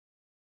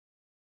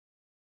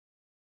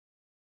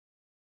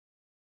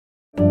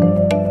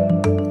The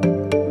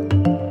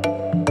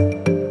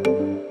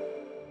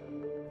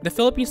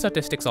Philippine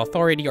Statistics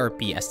Authority or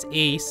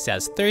PSA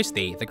says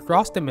Thursday the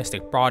gross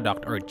domestic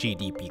product or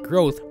GDP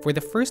growth for the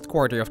first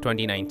quarter of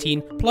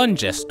 2019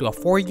 plunges to a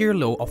 4-year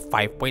low of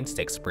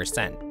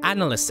 5.6%.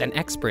 Analysts and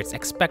experts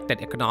expected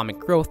economic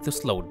growth to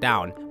slow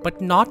down, but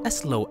not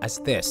as low as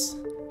this.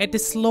 It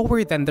is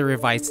slower than the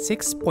revised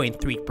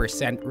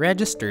 6.3%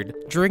 registered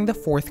during the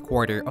fourth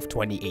quarter of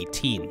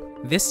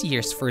 2018. This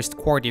year's first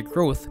quarter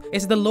growth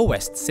is the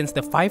lowest since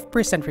the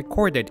 5%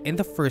 recorded in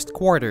the first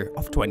quarter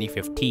of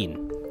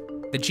 2015.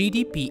 The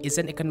GDP is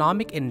an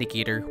economic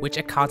indicator which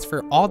accounts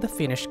for all the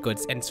finished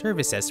goods and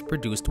services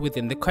produced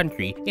within the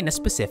country in a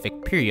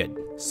specific period.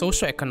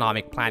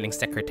 Socioeconomic Planning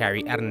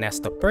Secretary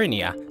Ernesto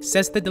Pernia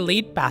says the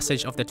delayed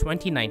passage of the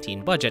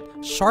 2019 budget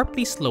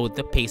sharply slowed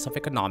the pace of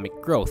economic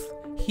growth.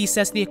 He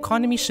says the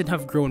economy should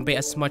have grown by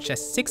as much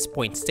as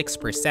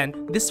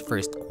 6.6% this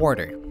first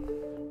quarter.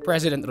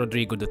 President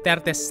Rodrigo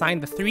Duterte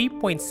signed the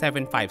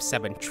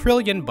 3.757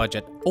 trillion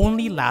budget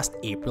only last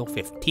April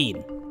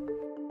 15.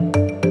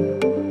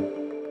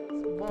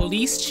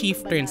 Police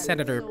Chief turned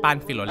Senator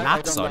Panfilo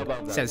Lacson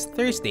says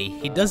Thursday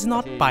he does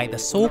not buy the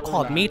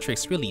so-called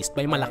matrix released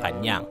by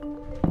Malacañang.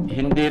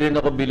 Hindi rin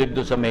ako bilib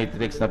doon sa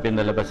matrix na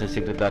pinalabas si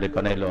Secretary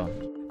Panelo.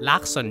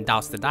 Lacson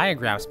doubts the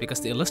diagrams because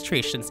the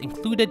illustrations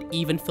included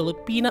even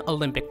Filipina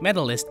Olympic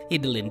medalist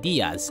Idilyn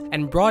Diaz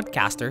and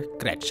broadcaster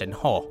Gretchen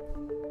Ho.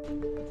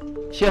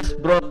 She has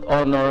brought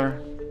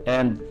honor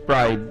and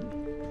pride,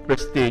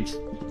 prestige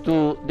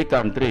to the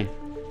country.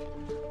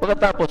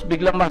 Pagkatapos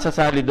biglang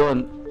masasali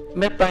doon,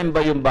 may time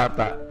ba yung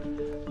bata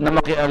na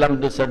makialam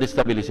doon sa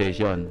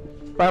destabilization?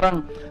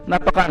 Parang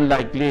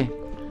napaka-unlikely.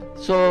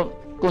 So,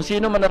 kung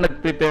sino man na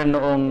nag-prepare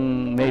noong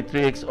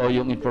matrix o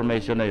yung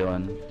information na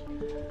yon,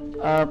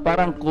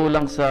 parang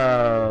kulang sa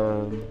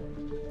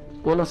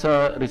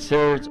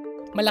research.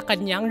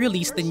 Malacañang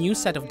released the new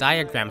set of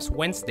diagrams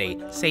Wednesday,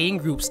 saying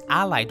groups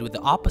allied with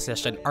the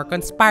opposition are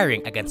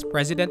conspiring against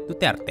President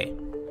Duterte.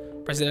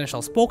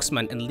 Presidential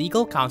spokesman and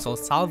legal counsel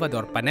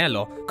Salvador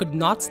Panelo could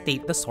not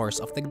state the source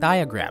of the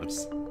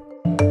diagrams.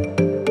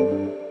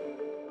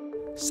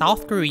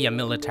 South Korea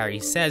military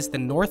says the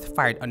North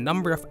fired a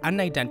number of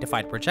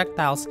unidentified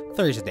projectiles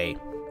Thursday.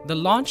 The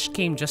launch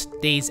came just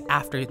days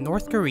after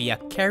North Korea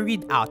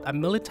carried out a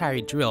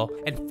military drill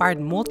and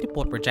fired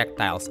multiple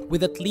projectiles,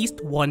 with at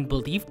least one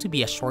believed to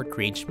be a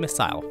short-range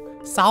missile.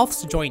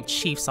 South's Joint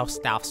Chiefs of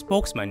Staff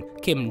spokesman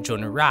Kim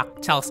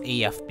Jun-rak tells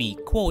AFP,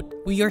 quote,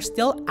 "We are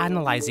still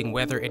analyzing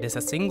whether it is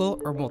a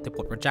single or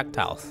multiple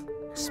projectiles."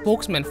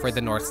 Spokesman for the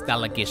North's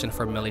delegation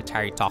for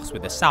military talks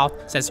with the South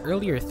says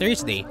earlier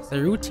Thursday the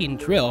routine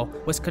drill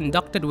was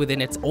conducted within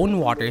its own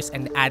waters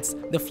and adds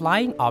the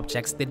flying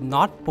objects did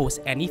not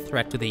pose any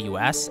threat to the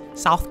US,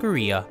 South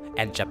Korea,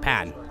 and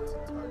Japan.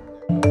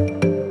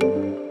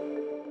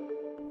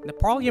 The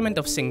Parliament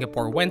of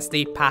Singapore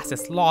Wednesday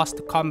passes laws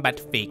to combat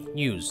fake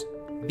news.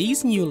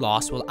 These new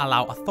laws will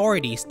allow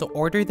authorities to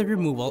order the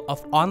removal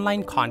of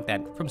online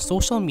content from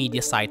social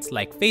media sites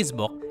like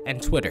Facebook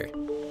and Twitter.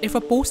 If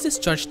a post is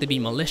judged to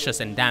be malicious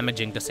and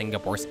damaging to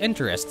Singapore's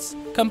interests,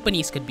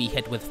 companies could be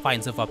hit with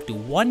fines of up to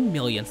 1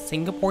 million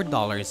Singapore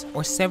dollars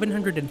or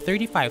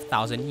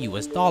 $735,000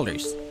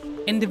 US.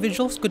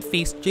 Individuals could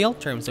face jail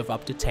terms of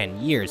up to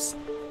 10 years.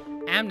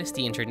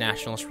 Amnesty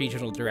International's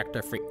Regional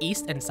Director for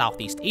East and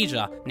Southeast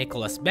Asia,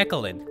 Nicholas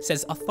Beckelin,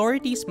 says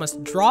authorities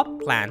must drop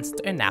plans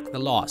to enact the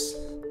laws.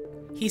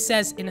 He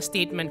says in a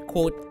statement,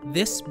 quote,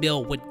 "This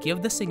bill would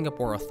give the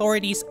Singapore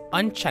authorities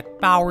unchecked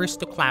powers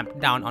to clamp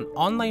down on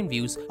online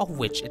views of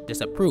which it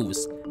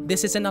disapproves.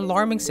 This is an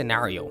alarming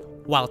scenario.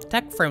 While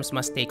tech firms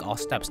must take all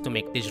steps to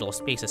make digital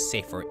spaces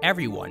safe for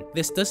everyone,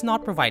 this does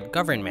not provide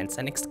governments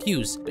an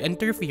excuse to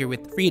interfere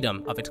with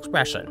freedom of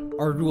expression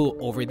or rule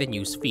over the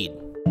news feed."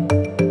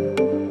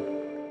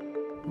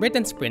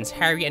 Britain's Prince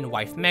Harry and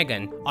wife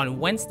Meghan on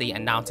Wednesday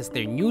announces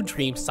their new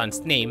dream son's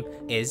name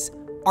is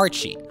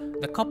Archie.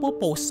 The couple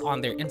posts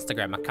on their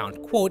Instagram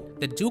account, quote,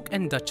 "The Duke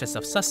and Duchess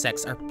of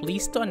Sussex are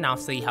pleased to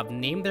announce they have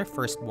named their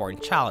firstborn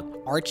child,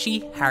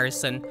 Archie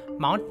Harrison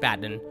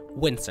Mountbatten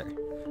Windsor."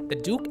 The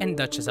Duke and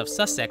Duchess of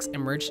Sussex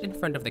emerged in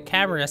front of the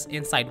cameras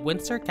inside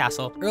Windsor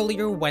Castle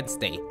earlier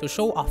Wednesday to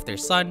show off their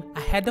son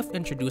ahead of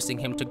introducing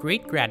him to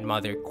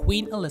great-grandmother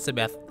Queen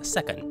Elizabeth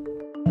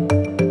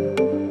II.